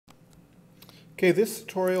Okay, this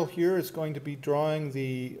tutorial here is going to be drawing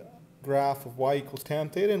the graph of y equals tan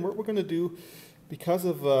theta, and what we're going to do, because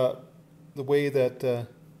of the way that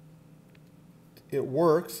it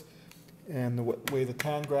works and the way the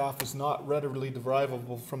tan graph is not readily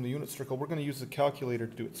derivable from the unit circle, we're going to use the calculator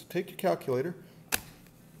to do it. So take your calculator,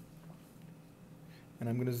 and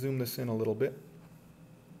I'm going to zoom this in a little bit.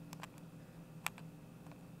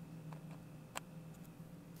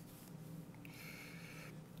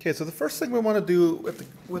 Okay, so the first thing we want to do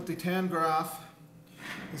with the tan graph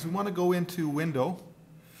is we want to go into Window,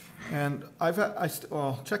 and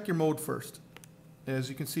well, check your mode first. As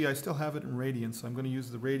you can see, I still have it in radian, so I'm going to use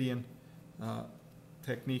the radian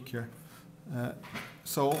technique here.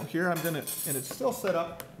 So here I'm going to, and it's still set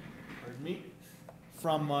up, pardon me,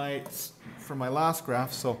 from my last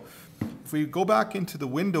graph. So if we go back into the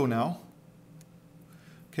window now,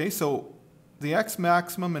 okay, so the x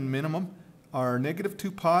maximum and minimum are negative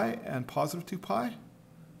 2 pi and positive 2 pi.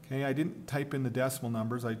 Okay, I didn't type in the decimal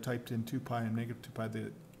numbers. I typed in 2 pi and negative 2 pi.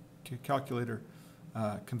 The calculator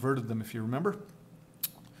converted them, if you remember.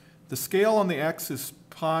 The scale on the x is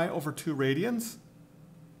pi over 2 radians.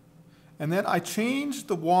 And then I changed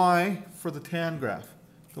the y for the tan graph,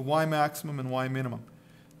 the y maximum and y minimum.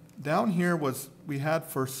 Down here was, we had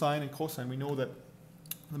for sine and cosine, we know that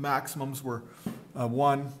the maximums were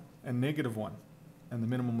 1 and negative 1, and the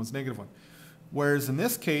minimum was negative 1. Whereas in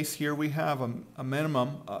this case here we have a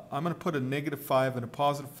minimum. I'm going to put a negative 5 and a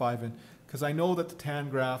positive 5 in, because I know that the tan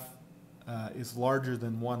graph is larger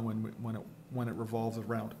than 1 when it revolves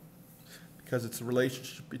around, because it's a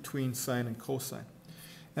relationship between sine and cosine.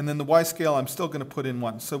 And then the y scale, I'm still going to put in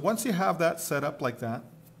 1. So once you have that set up like that,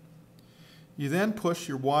 you then push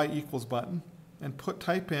your y equals button and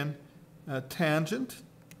type in tangent,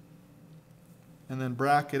 and then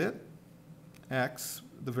bracket it, x,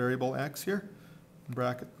 the variable x here,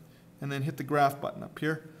 bracket, and then hit the graph button up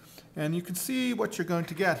here, and you can see what you're going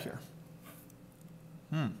to get here.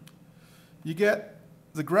 You get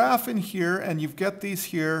the graph in here, and you've got these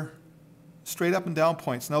here straight up and down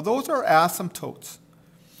points. Now those are asymptotes,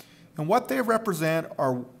 and what they represent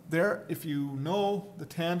are there. If you know the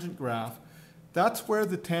tangent graph, that's where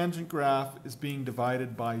the tangent graph is being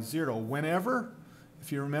divided by 0. Whenever, if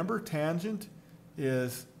you remember, tangent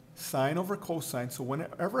is sine over cosine. So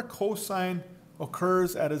whenever a cosine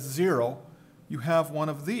occurs at a 0, you have one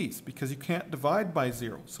of these, because you can't divide by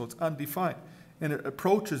 0. So it's undefined. And it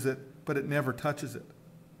approaches it, but it never touches it.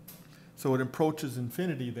 So it approaches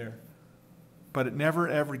infinity there. But it never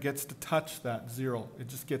ever gets to touch that 0. It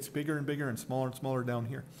just gets bigger and bigger and smaller down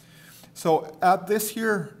here. So at this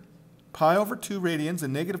here, pi over 2 radians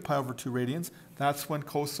and negative pi over 2 radians, that's when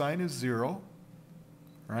cosine is 0,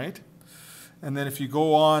 right? And then if you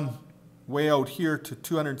go on way out here to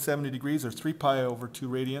 270 degrees, or 3 pi over 2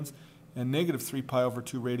 radians, and negative 3 pi over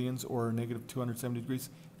 2 radians, or negative 270 degrees,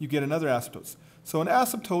 you get another asymptote. So an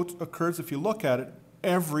asymptote occurs, if you look at it,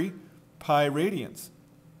 every pi radians,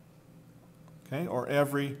 okay, or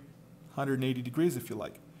every 180 degrees, if you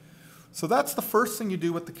like. So that's the first thing you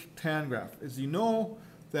do with the tan graph, is you know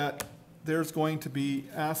that there's going to be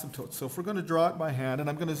asymptotes. So if we're going to draw it by hand, and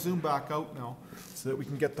I'm going to zoom back out now so that we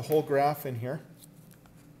can get the whole graph in here.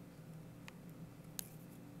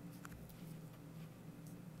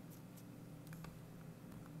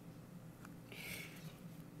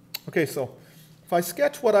 Okay, so if I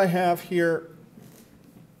sketch what I have here,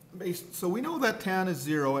 so we know that tan is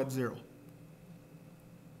 0 at 0.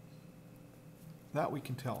 That we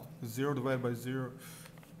can tell. 0 divided by 0,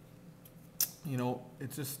 you know,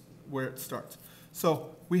 it's just where it starts.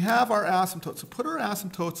 So we have our asymptotes. So put our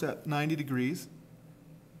asymptotes at 90 degrees,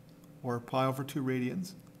 or pi over 2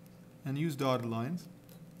 radians, and use dotted lines.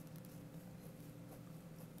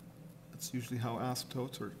 That's usually how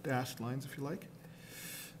asymptotes, or dashed lines if you like.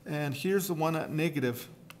 And here's the one at negative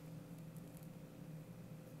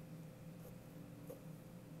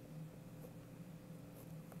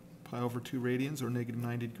pi over 2 radians, or negative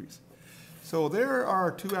 90 degrees. So there are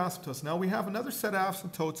our two asymptotes. Now we have another set of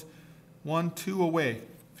asymptotes 1, 2 away.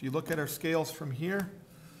 If you look at our scales from here,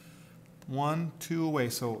 1, 2 away.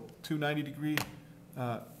 So 2 90-degree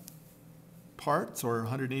parts, or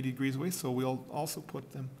 180 degrees away. So we'll also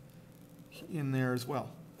put them in there as well.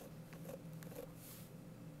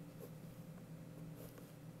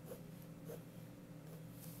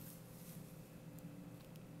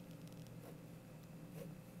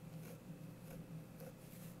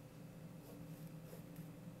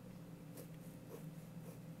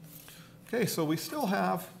 Okay, so we still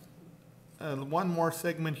have one more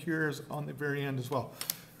segment here is on the very end as well.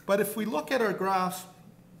 But if we look at our graphs,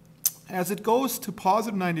 as it goes to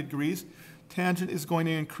positive 90 degrees, tangent is going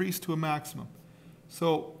to increase to a maximum.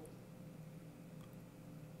 So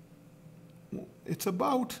it's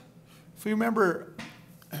about, if you remember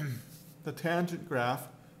the tangent graph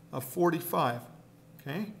of 45,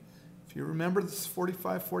 okay? If you remember this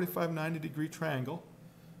 45, 45, 90-degree triangle,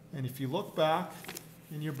 and if you look back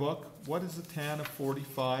in your book, what is the tan of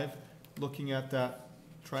 45 looking at that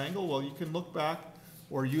triangle? Well, you can look back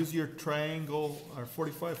or use your triangle, or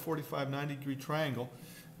 45, 45, 90-degree triangle,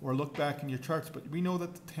 or look back in your charts. But we know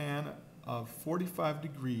that the tan of 45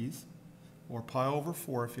 degrees, or pi over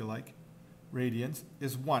 4 if you like, radians,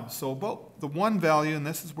 is 1. So about the 1 value, and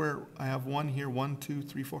this is where I have 1 here, 1, 2,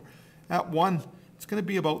 3, 4. At 1, it's going to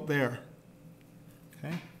be about there.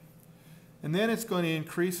 Okay? And then it's going to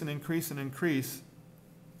increase and increase and increase,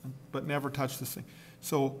 but never touch this thing.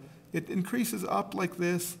 So it increases up like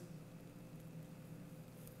this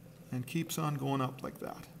and keeps on going up like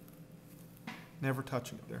that, never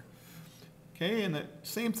touching it there. Okay, and the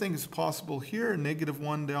same thing is possible here,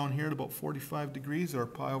 -1 down here at about 45 degrees, or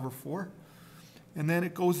pi over 4. And then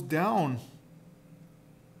it goes down,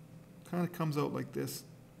 kind of comes out like this.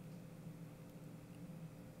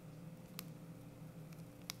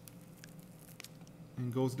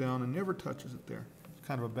 And goes down and never touches it there. It's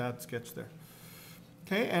kind of a bad sketch there.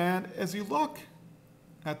 Okay, and as you look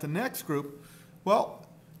at the next group, well,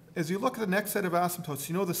 as you look at the next set of asymptotes,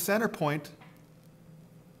 you know the center point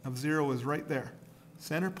of 0 is right there.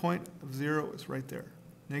 Center point of 0 is right there.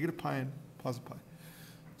 Negative pi and positive pi.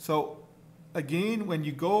 So again, when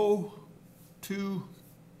you go to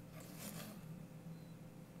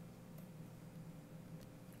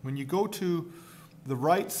the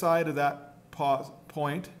right side of that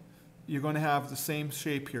point, you're going to have the same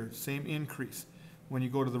shape here, same increase when you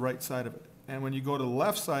go to the right side of it. And when you go to the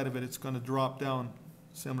left side of it, it's going to drop down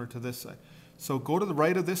similar to this side. So go to the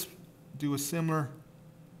right of this, do a similar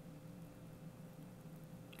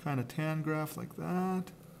kind of tan graph like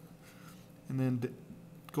that, and then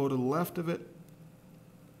go to the left of it,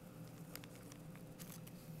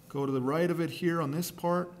 go to the right of it here on this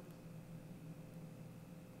part,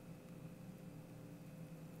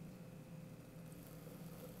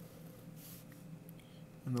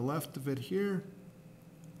 and the left of it here.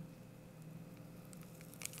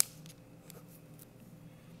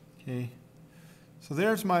 Okay, so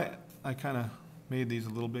there's my, I kind of made these a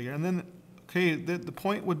little bigger. And then, okay, the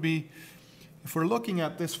point would be, if we're looking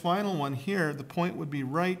at this final one here, the point would be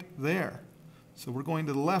right there. So we're going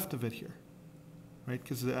to the left of it here, right?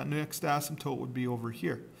 Because the next asymptote would be over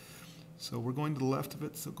here. So we're going to the left of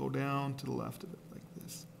it, so go down to the left of it like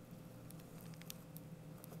this.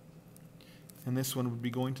 And this one would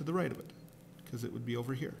be going to the right of it, because it would be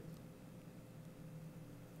over here.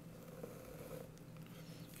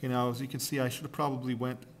 Okay, now as you can see, I should have probably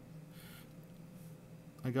went,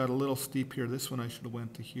 I got a little steep here. This one I should have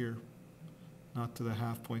went to here, not to the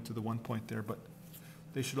half point, to the 1 point there, but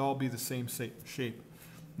they should all be the same shape.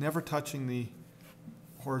 Never touching the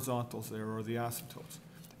horizontals there, or the asymptotes.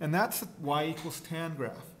 And that's the y equals tan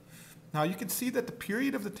graph. Now you can see that the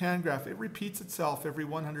period of the tan graph, it repeats itself every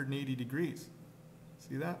 180 degrees.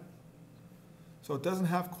 See that? So it doesn't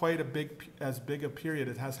have quite as big a period.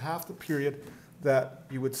 It has half the period that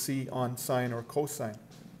you would see on sine or cosine.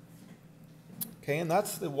 Okay, and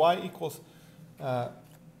that's the y equals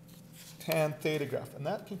tan theta graph. And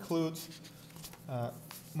that concludes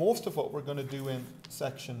most of what we're going to do in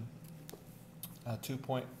section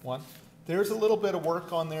 2.1. There's a little bit of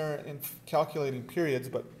work on there in calculating periods,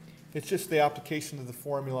 but it's just the application of the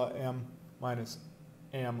formula m minus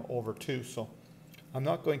m over 2. So I'm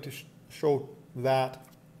not going to show that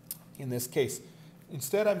in this case.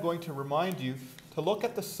 Instead, I'm going to remind you to look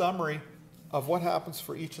at the summary of what happens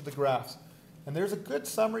for each of the graphs. And there's a good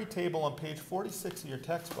summary table on page 46 of your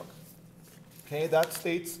textbook. Okay, that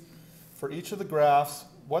states for each of the graphs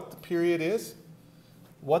what the period is,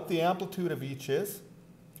 what the amplitude of each is.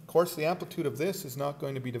 Of course, the amplitude of this is not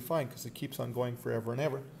going to be defined because it keeps on going forever and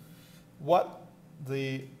ever. What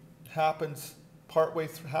happens halfway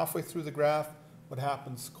through the graph, what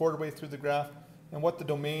happens quarter way through the graph, and what the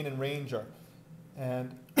domain and range are.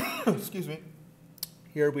 And excuse me,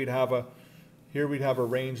 here we'd have a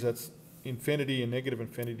range that's infinity and negative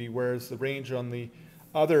infinity, whereas the range on the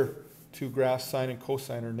other two graphs, sine and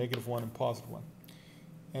cosine, are -1 and +1.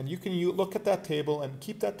 And you can look at that table and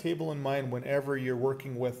keep that table in mind whenever you're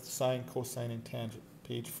working with sine, cosine, and tangent.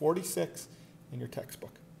 Page 46 in your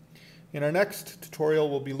textbook. In our next tutorial,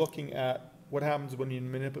 we'll be looking at what happens when you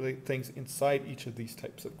manipulate things inside each of these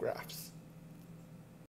types of graphs.